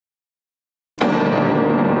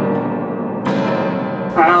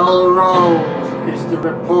Al Rolls is the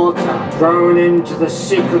reporter thrown into the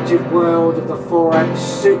secretive world of the Forex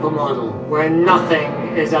Super Model, where nothing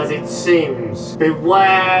is as it seems.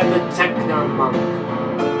 Beware the techno-monk,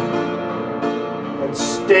 and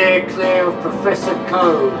steer clear of Professor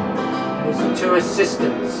Code and his two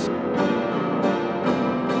assistants.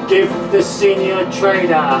 Give the senior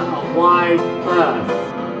trader a wide berth,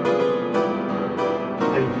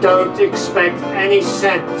 and don't expect any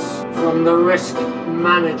sense from the risk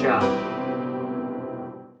manager.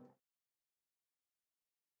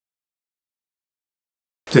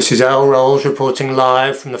 This is Al Rolls reporting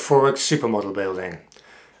live from the Forex Super Model building,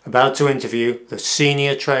 about to interview the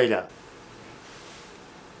senior trader.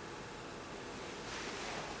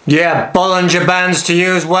 Yeah, Bollinger Bands to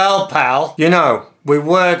you as well, pal. You know, we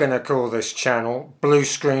were going to call this channel Blue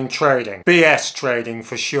Screen Trading. BS Trading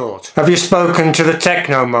for short. Have you spoken to the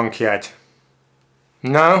Techno Monk yet?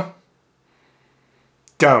 No?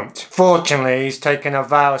 Don't. Fortunately, he's taken a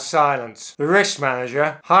vow of silence. The risk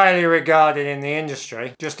manager, highly regarded in the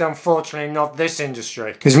industry, just unfortunately not this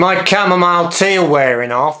industry. Is my chamomile tea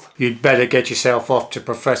wearing off? You'd better get yourself off to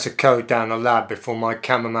Professor Code down the lab before my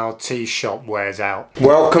chamomile tea shop wears out.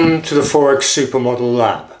 Welcome to the Forex Super Model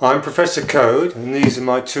lab. I'm Professor Code and these are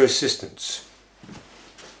my two assistants.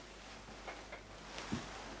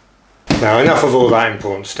 Now enough of all that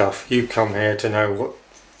important stuff. You come here to know what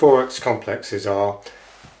Forex complexes are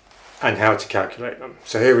and how to calculate them.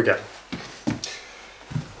 So here we go.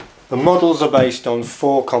 The models are based on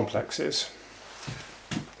four complexes: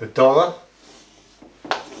 the dollar,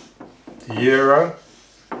 the euro,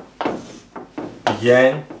 the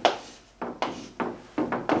yen,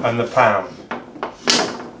 and the pound.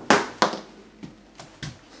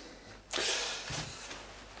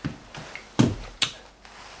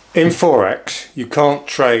 In Forex, you can't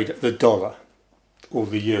trade the dollar or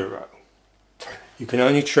the euro. You can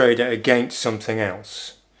only trade it against something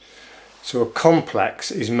else. So a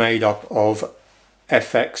complex is made up of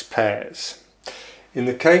FX pairs. In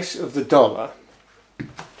the case of the dollar,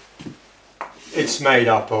 it's made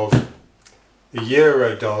up of the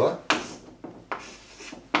euro dollar,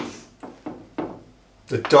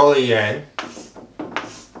 the dollar yen,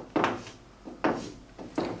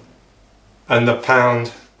 and the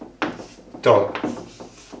pound dollar.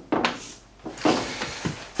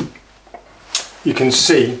 You can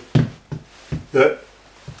see that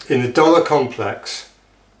in the dollar complex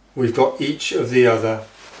we've got each of the other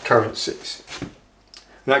currencies. And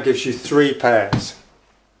that gives you three pairs.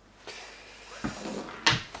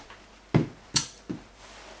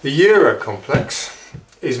 The euro complex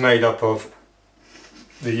is made up of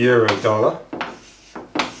the euro dollar,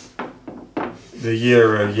 the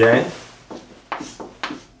euro yen,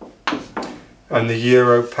 and the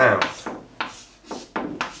euro pound.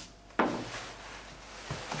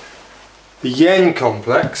 The yen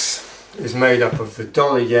complex is made up of the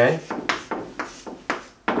dollar yen,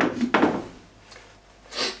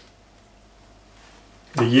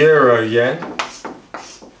 the euro yen,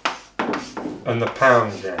 and the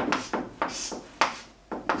pound yen.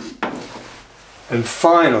 And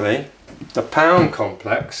finally, the pound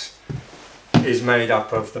complex is made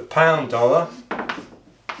up of the pound dollar,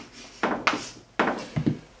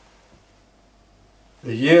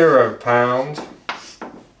 the euro pound,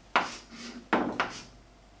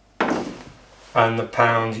 and the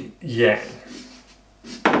pound yen.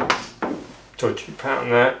 Dodgy pound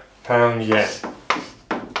there, pound yen.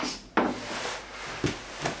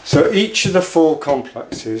 So each of the four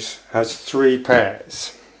complexes has three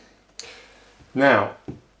pairs. Now,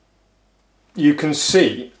 you can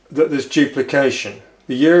see that there's duplication.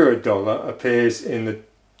 The euro dollar appears in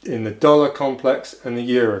the dollar complex and the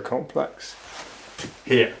euro complex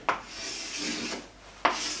here,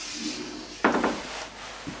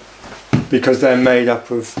 because they're made up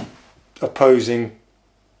of opposing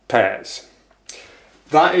pairs.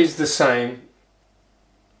 That is the same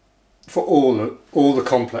for all the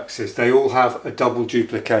complexes. They all have a double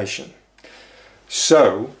duplication.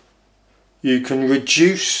 So you can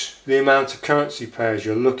reduce the amount of currency pairs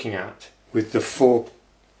you're looking at with the four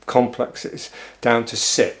complexes down to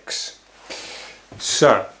 6.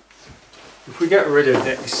 So if we get rid of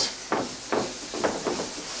this,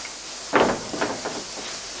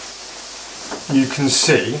 you can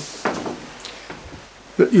see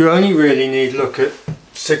that you only really need to look at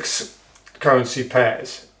 6 currency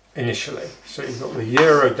pairs initially. So you've got the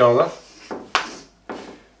euro dollar,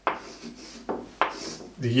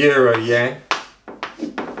 the euro yen,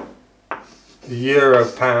 the euro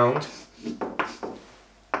pound,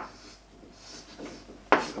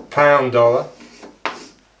 the pound dollar,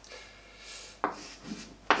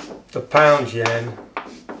 the pound yen,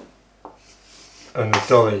 and the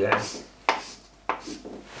dollar yen.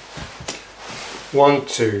 1,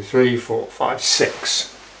 2, 3, 4, 5,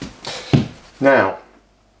 6. Now,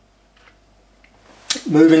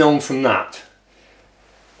 moving on from that,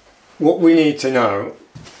 what we need to know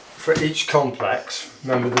for each complex,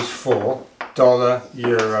 remember there's 4, dollar,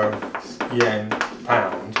 euro, yen,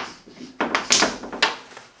 pound,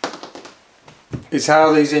 is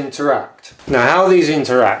how these interact. Now how these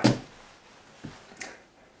interact,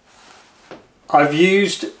 I've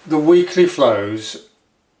used the weekly flows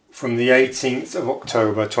from the 18th of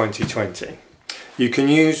October 2020. You can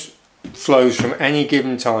use flows from any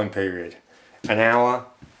given time period, an hour,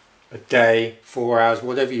 a day, 4 hours,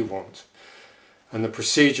 whatever you want. And the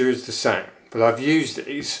procedure is the same, but I've used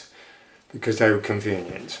these because they were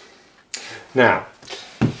convenient. Now,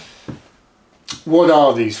 what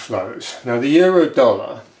are these flows? Now the euro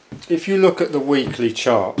dollar, if you look at the weekly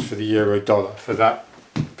charts for the euro dollar for that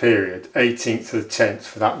period, 18th to the 10th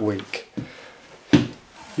for that week,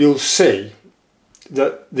 you'll see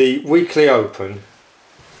that the weekly open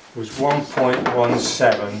was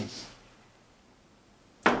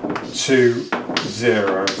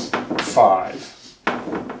 1.17205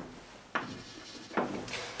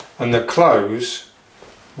 and the close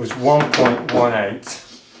was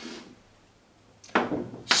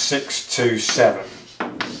 1.18627.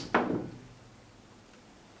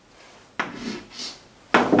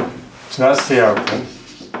 So that's the open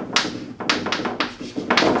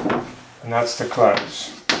and that's the close.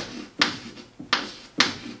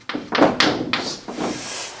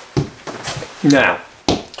 Now,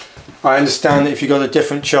 I understand that if you've got a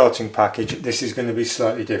different charting package, this is going to be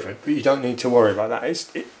slightly different, but you don't need to worry about that.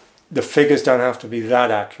 The figures don't have to be that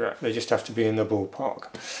accurate, they just have to be in the ballpark.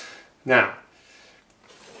 Now,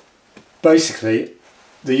 basically,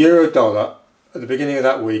 the euro dollar at the beginning of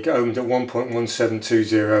that week opened at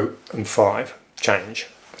 1.17205 change.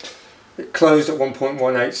 It closed at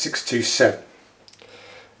 1.18627.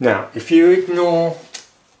 Now, if you ignore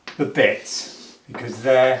the bits, because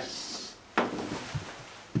they're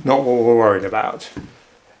not what we're worried about,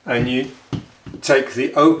 and you take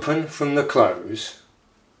the open from the close,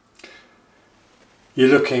 you're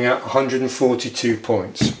looking at 142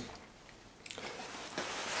 points.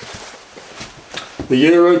 The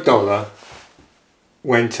euro dollar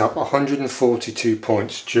went up 142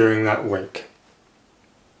 points during that week.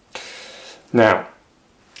 Now,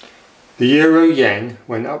 the euro yen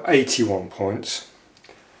went up 81 points,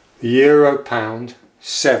 the euro pound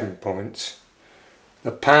 7 points,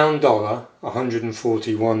 the pound dollar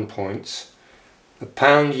 141 points, the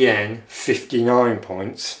pound yen 59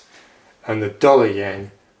 points, and the dollar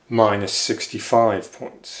yen minus 65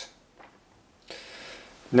 points.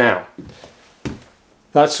 Now,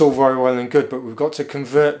 that's all very well and good, but we've got to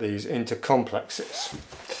convert these into complexes.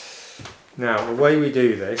 Now, the way we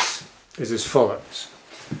do this is as follows.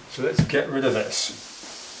 So let's get rid of this.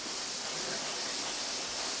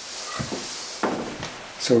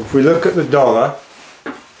 So if we look at the dollar,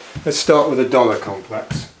 let's start with the dollar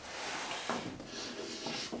complex.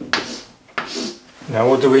 Now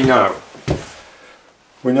what do we know?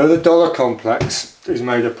 We know the dollar complex is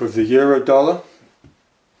made up of the euro dollar,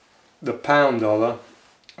 the pound dollar,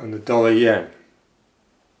 and the dollar yen.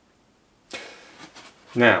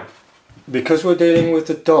 Now, because we're dealing with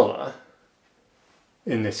the dollar,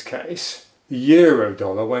 in this case, the euro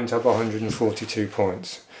dollar went up 142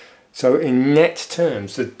 points. So in net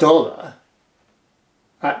terms, the dollar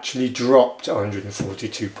actually dropped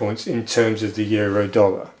 142 points in terms of the euro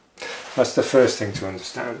dollar. That's the first thing to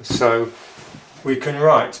understand. So we can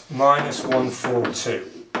write minus 142.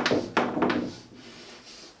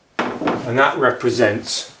 And that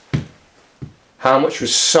represents how much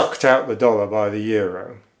was sucked out the dollar by the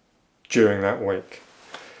euro during that week.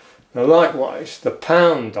 Now likewise, the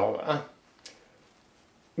pound dollar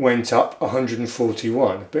went up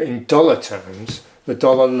 141, but in dollar terms, the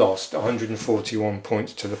dollar lost 141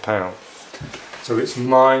 points to the pound. So it's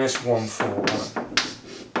minus 141.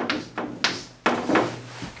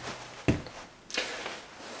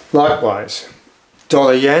 Likewise,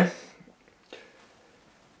 dollar yen,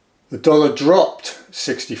 the dollar dropped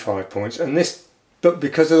 65 points, and this, but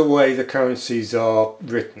because of the way the currencies are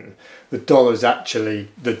written, the dollar's actually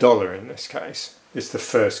the dollar in this case. It's the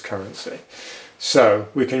first currency. So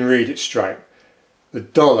we can read it straight. The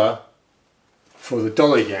dollar for the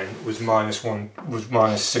dollar yen was minus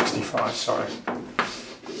 65, sorry.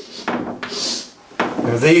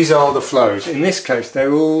 Now these are the flows. In this case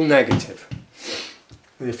they're all negative.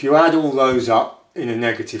 And if you add all those up in a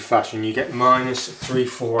negative fashion, you get minus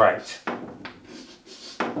 348.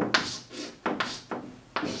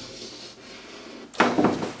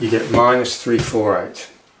 you get minus 348.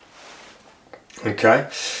 Okay,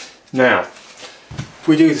 now if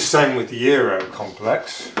we do the same with the euro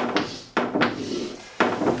complex,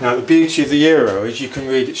 now the beauty of the euro is you can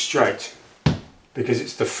read it straight because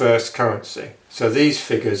it's the first currency. So these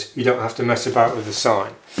figures, you don't have to mess about with the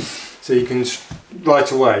sign. So you can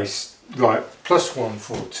right away write plus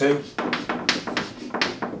 142,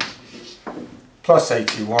 plus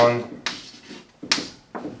 81,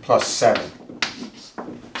 plus 7.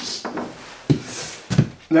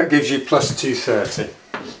 That gives you plus 230.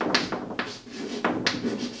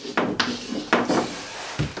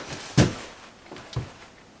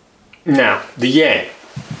 Now, the yen.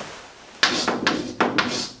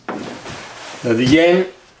 Now the yen,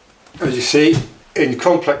 as you see, in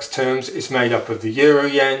complex terms, it's made up of the euro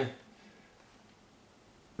yen,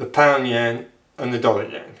 the pound yen and the dollar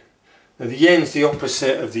yen. Now the yen's the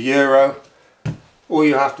opposite of the euro. All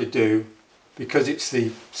you have to do, because it's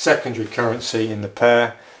the secondary currency in the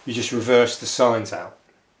pair, you just reverse the signs out.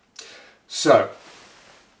 So,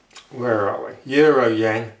 where are we? Euro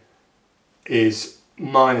yen is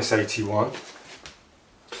minus 81.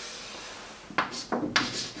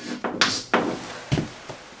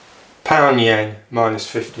 Pound yen minus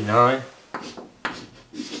 59.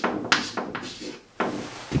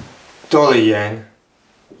 Dollar yen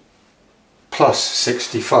plus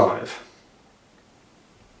 65.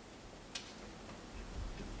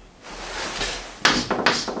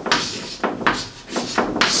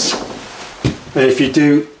 And if you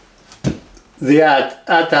do the add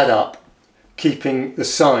that up, keeping the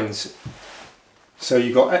signs, so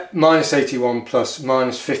you've got minus 81 plus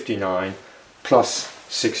minus 59 plus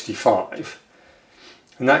 65,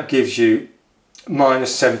 and that gives you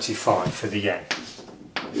minus 75 for the yen.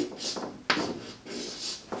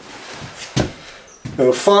 Now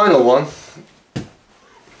the final one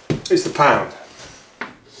is the pound.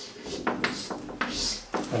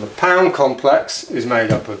 And the pound complex is made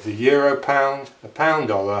up of the euro pound, the pound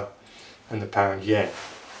dollar and the pound yen.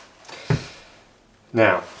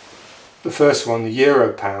 Now the first one, the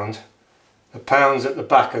euro pound, the pound's at the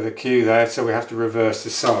back of the queue there, so we have to reverse the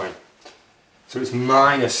sign. So it's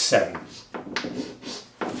minus 7.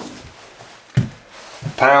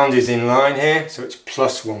 The pound is in line here, so it's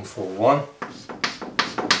plus 141.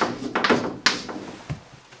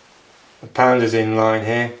 The pound is in line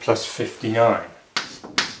here, plus 59.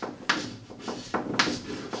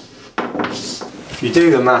 If you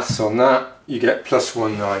do the maths on that, you get plus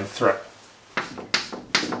 193.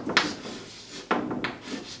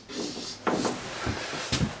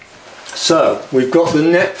 So we've got the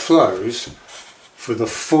net flows for the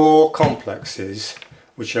 4 complexes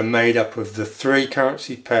which are made up of the 3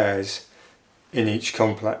 currency pairs in each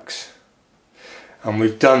complex, and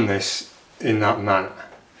we've done this in that manner.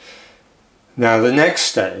 Now the next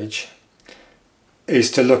stage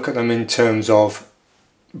is to look at them in terms of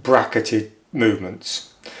bracketed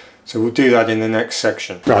movements, so we'll do that in the next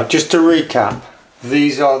section. Right, just to recap,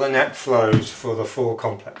 these are the net flows for the 4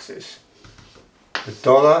 complexes. The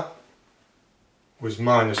dollar was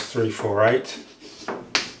minus 348,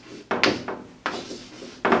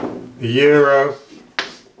 the euro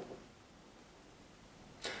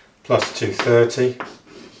plus 230,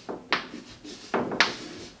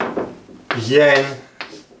 the yen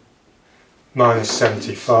minus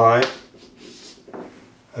 75,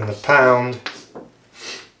 and the pound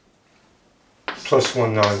plus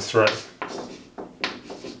 193.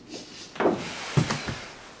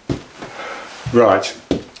 Right.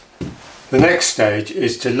 The next stage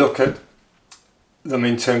is to look at them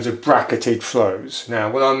in terms of bracketed flows. Now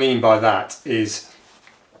what I mean by that is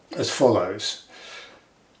as follows.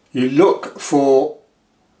 You look for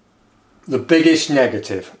the biggest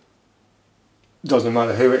negative, doesn't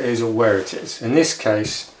matter who it is or where it is. In this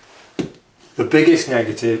case the biggest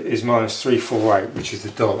negative is minus 348, which is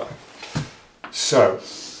the dollar. So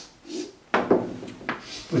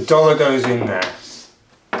the dollar goes in there.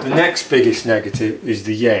 The next biggest negative is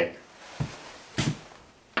the yen.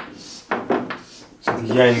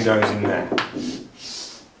 The yen goes in there.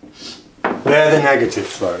 They're the negative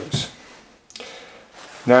flows.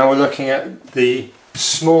 Now we're looking at the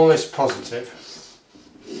smallest positive,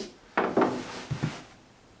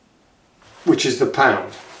 which is the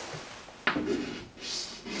pound,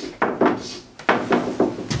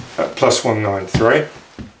 at plus 193,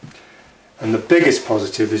 and the biggest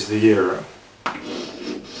positive is the euro.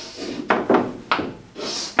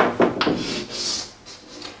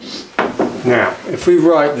 Now, if we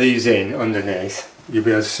write these in underneath, you'll be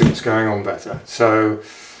able to see what's going on better. So,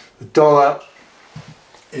 the dollar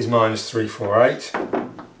is minus 348.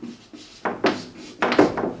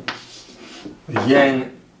 The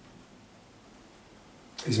yen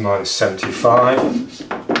is minus 75.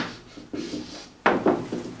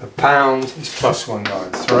 The pound is plus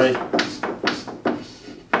 193.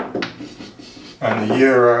 And the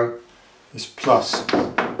euro is plus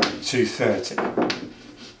 230.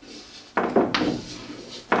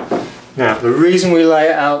 Now, the reason we lay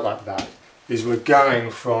it out like that is we're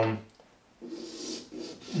going from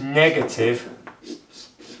negative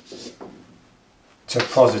to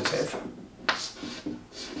positive.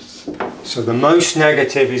 So the most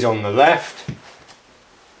negative is on the left,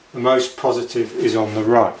 the most positive is on the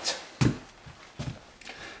right.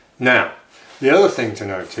 Now, the other thing to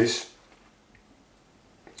notice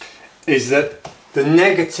is that the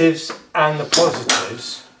negatives and the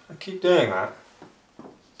positives, I keep doing that,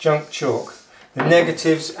 junk chalk, the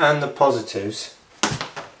negatives and the positives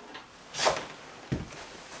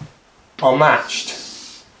are matched.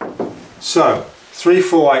 So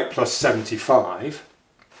 348 plus 75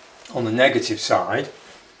 on the negative side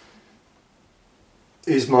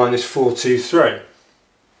is minus 423.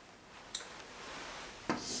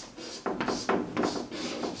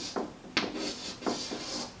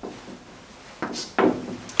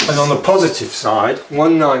 And on the positive side,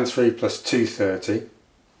 193 plus 230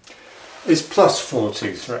 is plus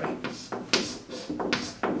 423.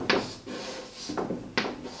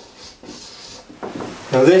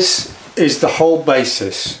 Now this is the whole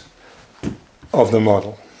basis of the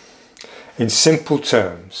model. In simple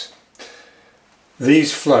terms,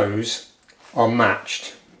 these flows are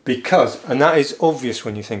matched because, and that is obvious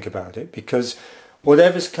when you think about it, because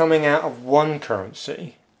whatever's coming out of one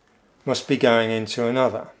currency must be going into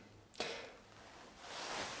another.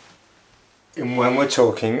 And when we're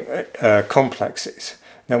talking complexes.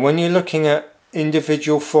 Now when you're looking at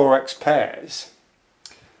individual forex pairs,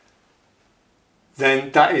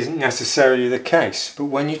 then that isn't necessarily the case. But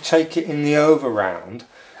when you take it in the overround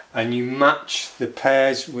and you match the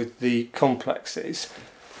pairs with the complexes,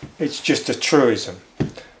 it's just a truism.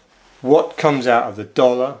 What comes out of the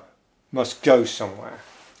dollar must go somewhere.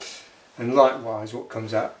 And likewise, what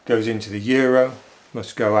comes out goes into the euro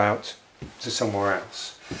must go out to somewhere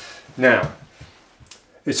else. Now,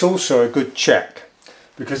 it's also a good check,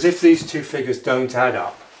 because if these two figures don't add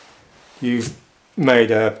up, you've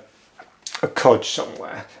made a codge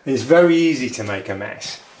somewhere. And it's very easy to make a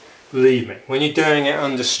mess. Believe me, when you're doing it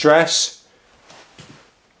under stress,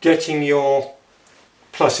 getting your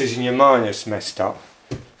pluses and your minus messed up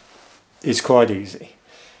is quite easy.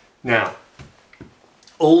 Now,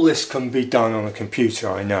 all this can be done on a computer,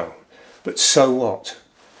 I know, but so what?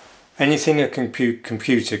 Anything a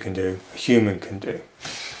computer can do, a human can do.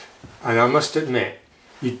 And I must admit,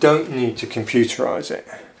 you don't need to computerize it.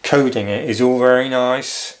 Coding it is all very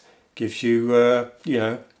nice, gives you, you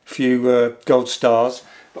know, a few gold stars,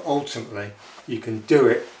 but ultimately you can do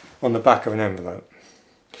it on the back of an envelope.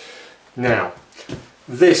 Now,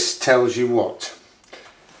 this tells you what?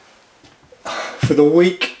 For the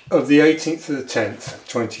week of the 18th to the 10th,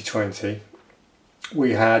 2020,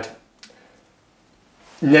 we had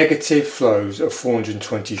negative flows of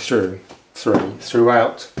 423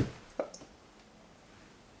 throughout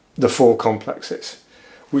the four complexes,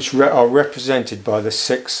 which are represented by the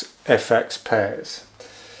 6 FX pairs.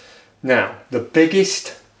 Now, the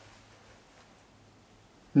biggest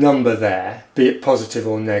number there, be it positive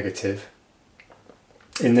or negative,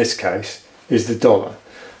 in this case, is the dollar.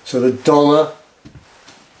 So the dollar,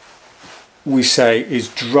 we say, is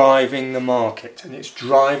driving the market, and it's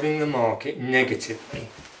driving the market negatively.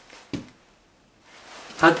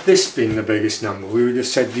 Had this been the biggest number, we would have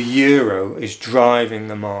said the euro is driving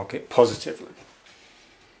the market positively.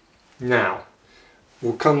 Now,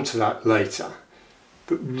 we'll come to that later,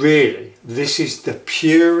 but really, this is the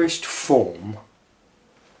purest form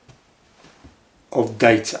of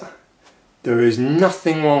data. There is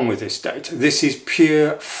nothing wrong with this data. This is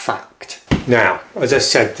pure fact. Now, as I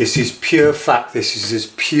said, this is pure fact. This is as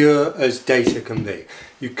pure as data can be.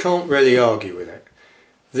 You can't really argue with it.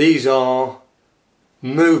 These are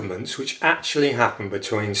movements which actually happen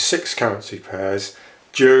between 6 currency pairs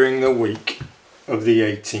during the week of the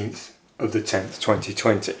 18th of the 10th,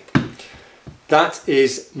 2020. That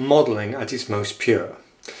is modelling at its most pure.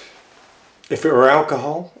 If it were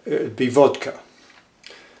alcohol, it would be vodka.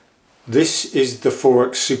 This is the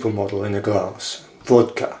Forex Super Model in a glass,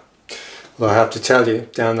 vodka. Well, I have to tell you,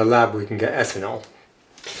 down the lab we can get ethanol.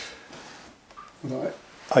 Right.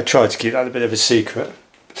 I tried to keep that a bit of a secret.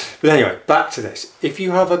 But anyway, back to this. If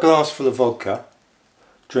you have a glass full of vodka,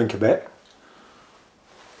 drink a bit,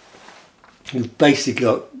 you've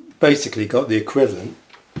basically got the equivalent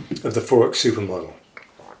of the Forex Super Model.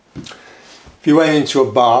 If you went into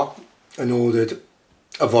a bar and ordered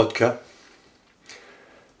a vodka,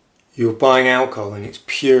 you're buying alcohol in its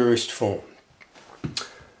purest form.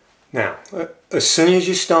 Now, as soon as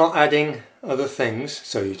you start adding other things,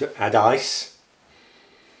 so you add ice,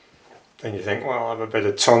 then you think, well, I'll have a bit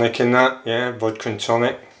of tonic in that, yeah, vodka and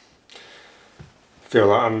tonic. Feel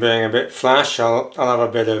like I'm being a bit flash, I'll have a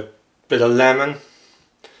bit of lemon,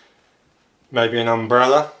 maybe an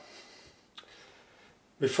umbrella.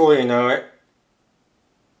 Before you know it,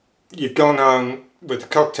 you've gone home with the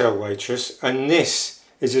cocktail waitress, and this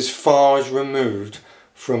is as far as removed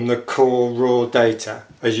from the core raw data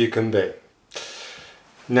as you can be.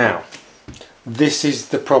 Now, this is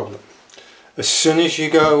the problem. As soon as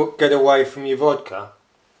you get away from your vodka,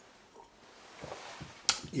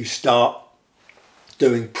 you start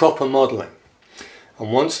doing proper modelling.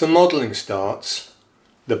 And once the modelling starts,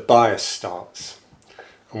 the bias starts.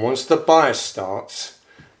 And once the bias starts,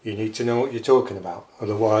 you need to know what you're talking about.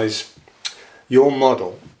 Otherwise, your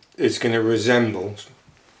model is going to resemble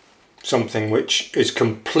something which is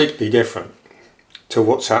completely different to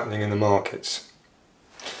what's happening in the markets.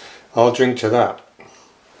 I'll drink to that.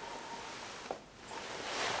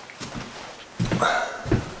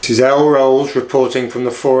 This is L. Rolls reporting from the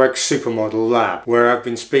Forex Super Model lab, where I've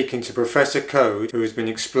been speaking to Professor Code, who has been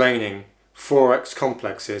explaining Forex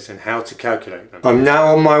complexes and how to calculate them. I'm now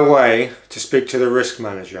on my way to speak to the risk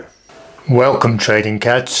manager. Welcome, trading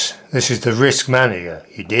cats. This is the risk manager,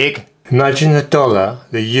 you dig? Imagine the dollar,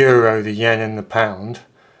 the euro, the yen and the pound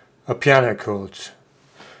are piano chords.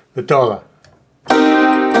 The dollar. The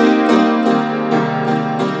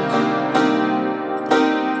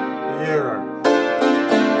euro.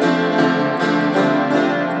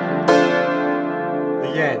 The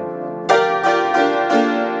yen.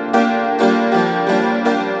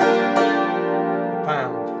 The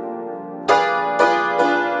pound.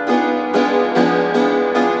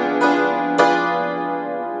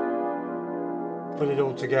 Put it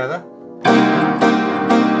all together.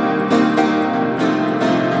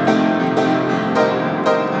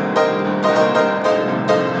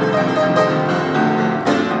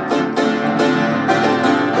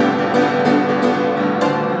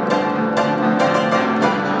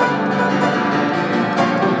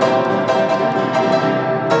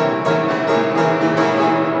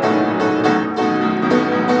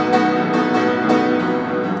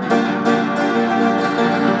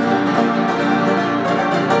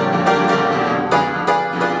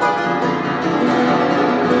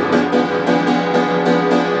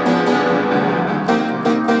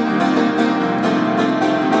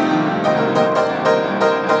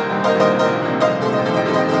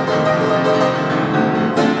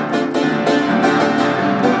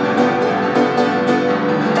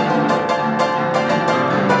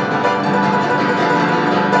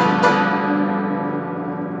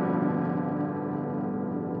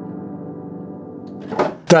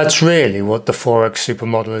 That's really what the Forex Super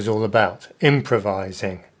Model is all about.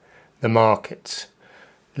 Improvising the markets.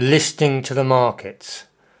 Listing to the markets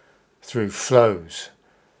through flows.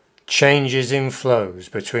 Changes in flows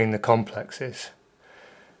between the complexes.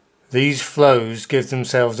 These flows give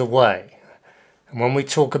themselves away. And when we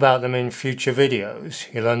talk about them in future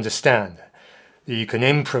videos, you'll understand that you can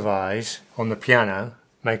improvise on the piano,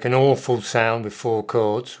 make an awful sound with 4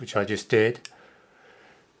 chords, which I just did,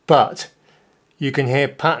 but you can hear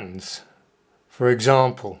patterns. For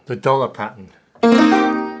example, the dollar pattern, the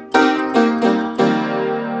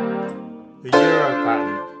euro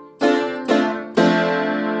pattern.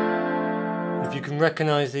 If you can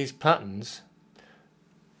recognize these patterns,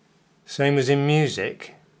 same as in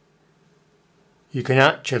music, you can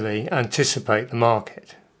actually anticipate the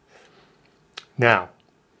market. Now,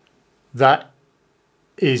 that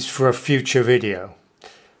is for a future video.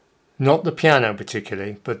 Not the piano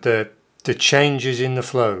particularly, but the changes in the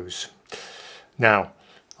flows. Now,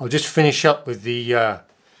 I'll just finish up with the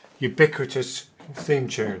ubiquitous theme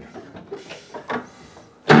tune.